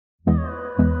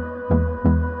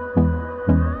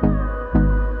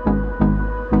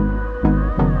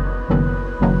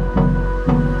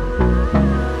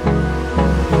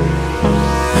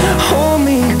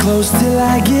close till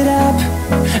I get up.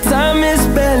 Time is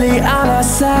barely on our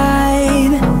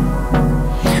side.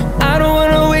 I don't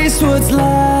wanna waste what's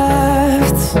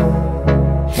left.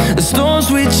 The storms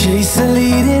we chase are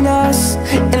leading us,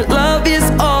 and love is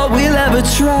all we'll ever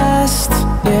trust.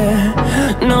 Yeah,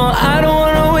 no, I don't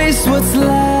wanna waste what's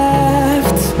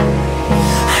left.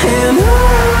 And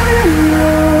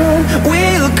on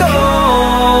we'll go,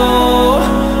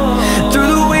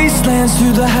 through the wastelands,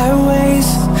 through the highways,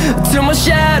 till my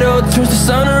shadow turns to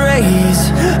sun rays.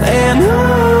 And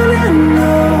on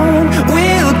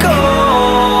we'll go,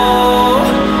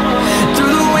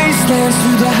 through the wastelands,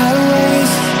 through the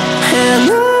highways, and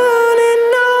on we'll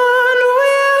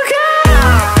go.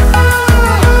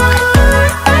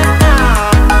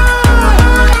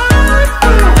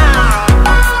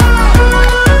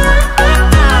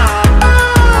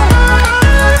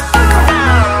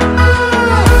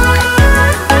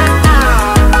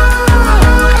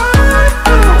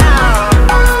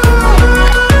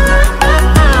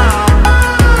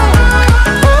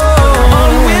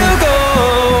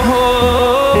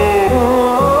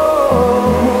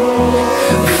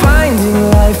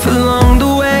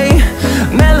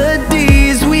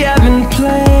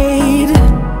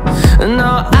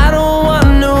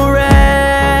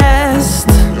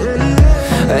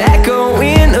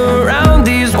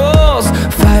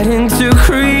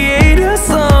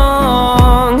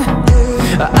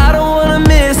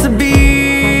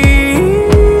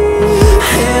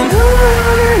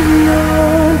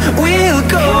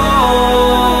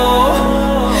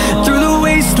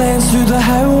 Through the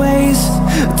highways,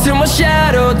 till my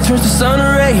shadow turns to sun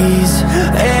rays.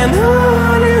 And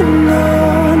on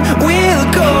we'll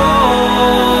go,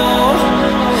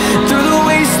 through the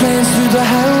wastelands, through the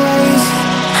highways,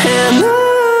 and on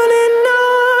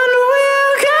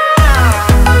we'll go.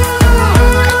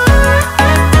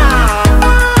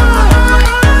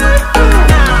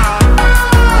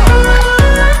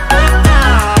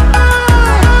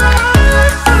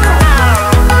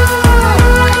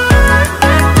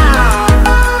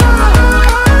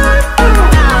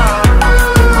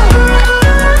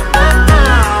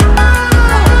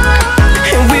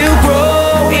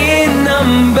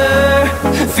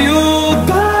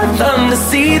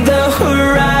 See the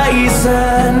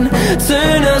horizon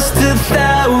turn us to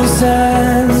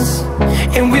thousands,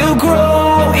 and we'll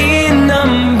grow in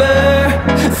number,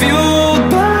 fueled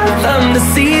by them. To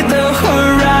see the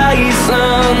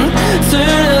horizon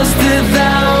turn us to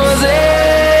thousands,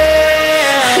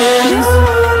 and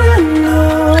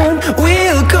on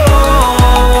we'll go,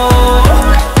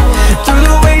 through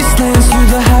the wastelands, through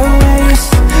the highways,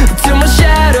 till my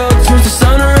shadow turns to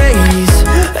sun rays.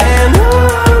 And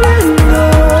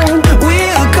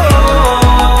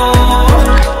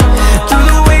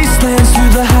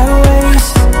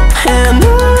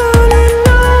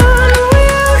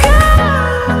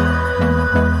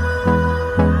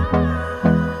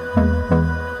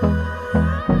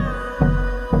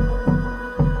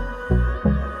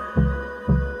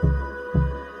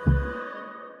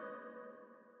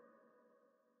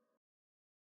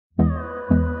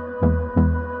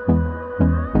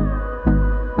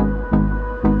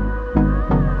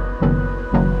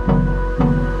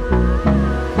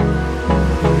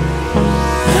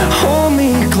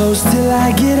close till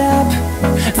I get up.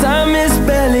 Time is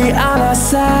barely on our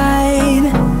side.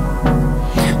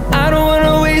 I don't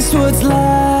wanna waste what's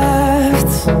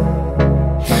left.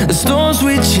 The storms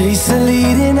we chase are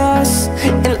leading us,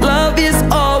 and love is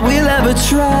all we'll ever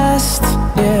trust.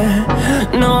 Yeah,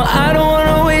 no, I don't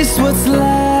wanna waste what's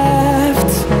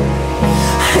left.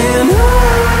 And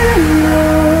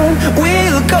on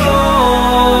we'll go,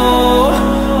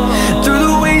 through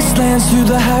the wastelands, through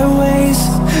the highways,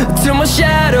 till my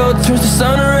shadow turns to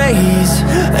sun rays.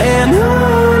 And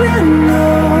on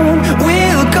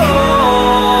we'll go,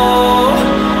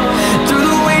 through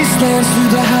the wastelands,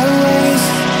 through the highways,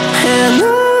 and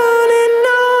on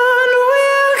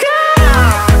we'll go.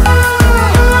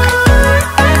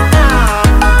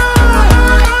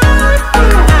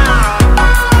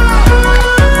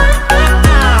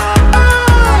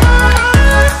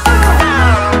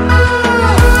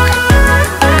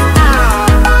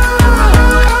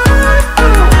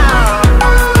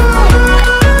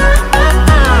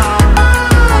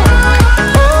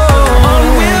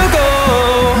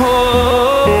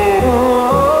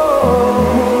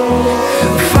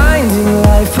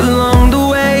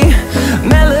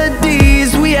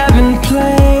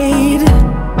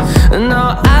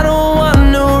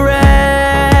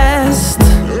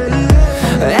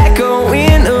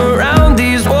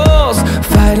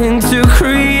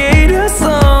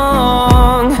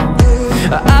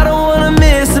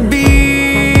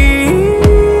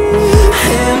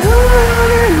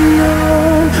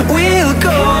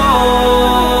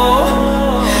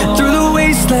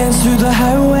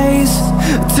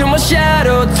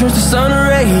 turns to sun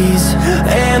rays,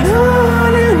 and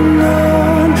on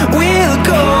we'll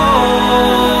go,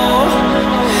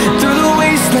 through the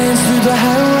wastelands, through the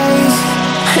highways,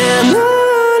 and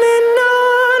on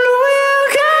we'll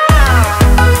go.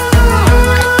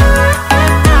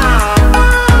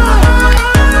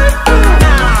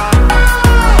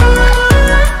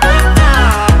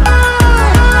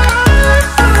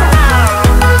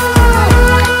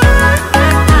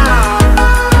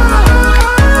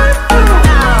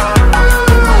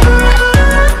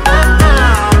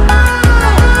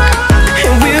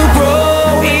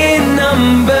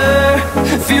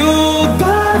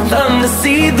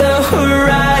 See the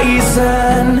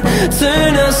horizon,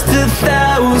 turn us to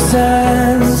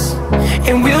thousands,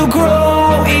 and we'll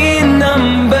grow in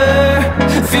number,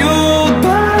 fueled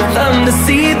by them to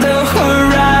see the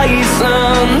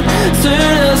horizon,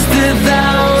 turn us to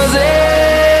thousands,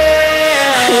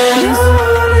 and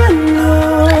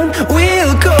on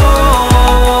we'll go,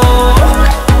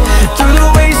 through the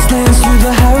wastelands, through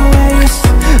the highways,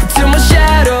 till my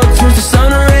shadow turns to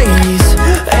sun rays,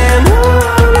 and on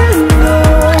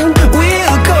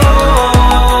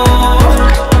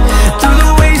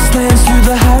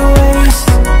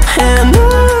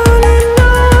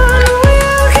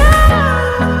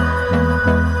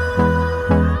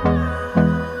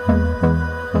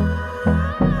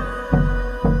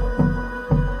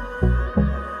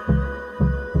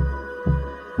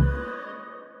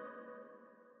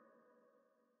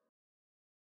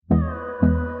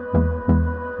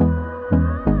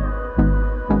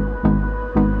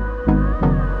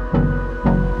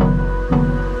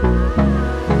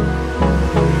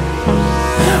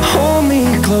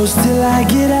close till I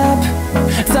get up.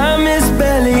 Time is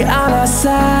barely on our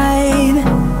side.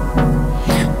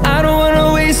 I don't wanna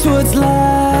waste what's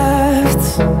left.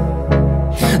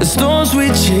 The storms we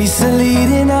chase are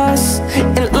leading us,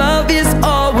 and love is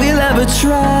all we'll ever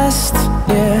trust.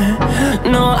 Yeah,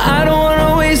 no, I don't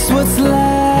wanna waste what's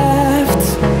left.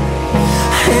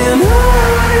 And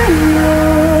on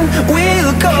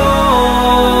we'll go,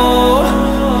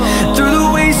 through the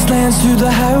wastelands, through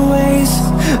the highways,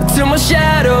 till my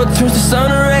shadow turns to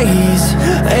sun rays,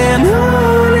 and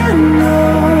on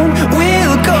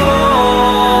we'll go,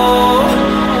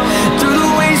 through the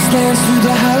wastelands, through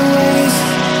the highways,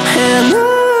 and on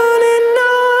we'll go.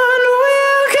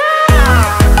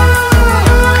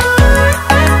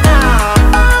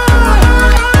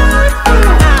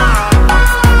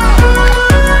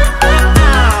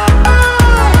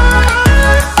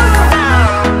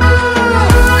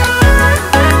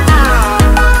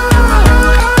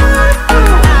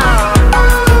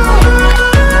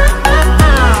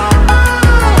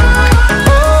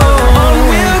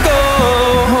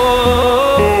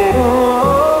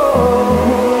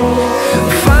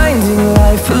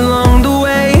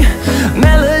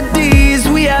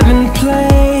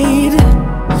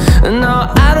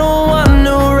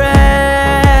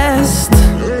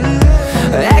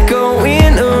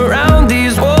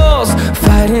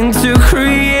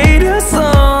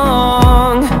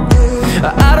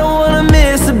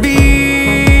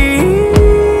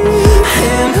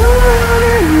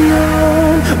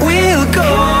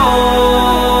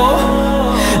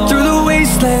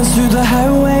 Through the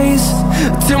highways,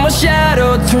 till my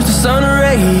shadow turns to sun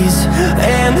rays,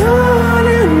 and on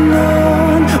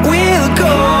we'll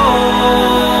go,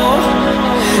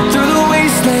 through the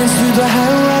wastelands, through the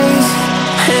highways,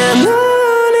 and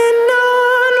on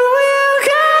we'll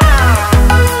go.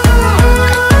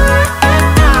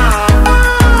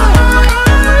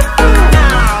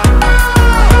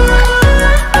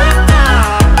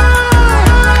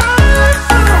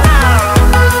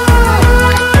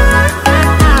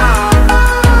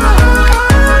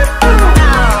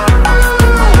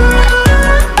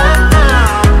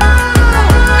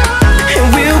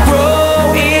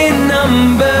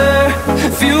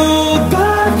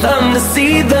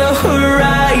 See the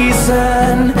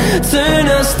horizon, turn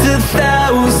us to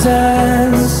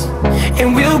thousands, and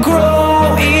we'll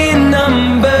grow in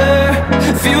number,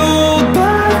 fueled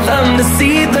by them to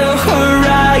see the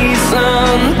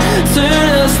horizon, turn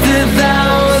us to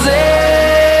thousands,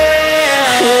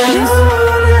 and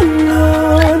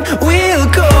on we'll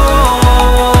go,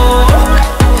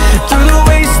 through the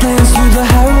wastelands, through the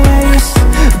highways,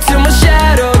 till my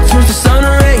shadow turns to sun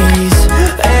rays,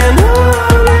 and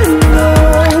on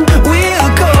we'll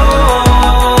go.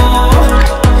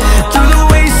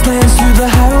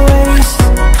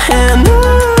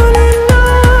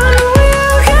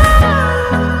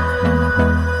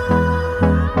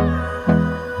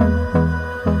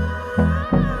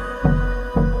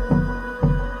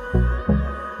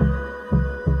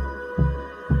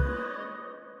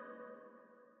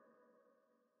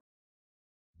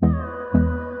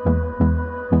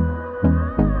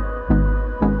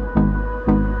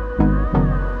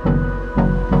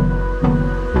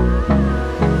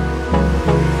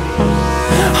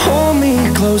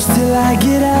 close till I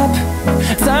get up.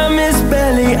 Time is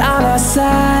barely on our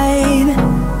side.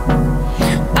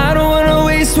 I don't wanna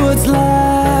waste what's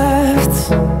left.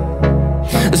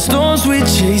 The storms we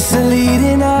chase are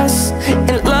leading us,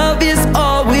 and love is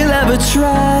all we'll ever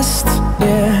trust.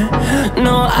 Yeah,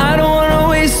 no, I don't wanna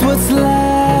waste what's left.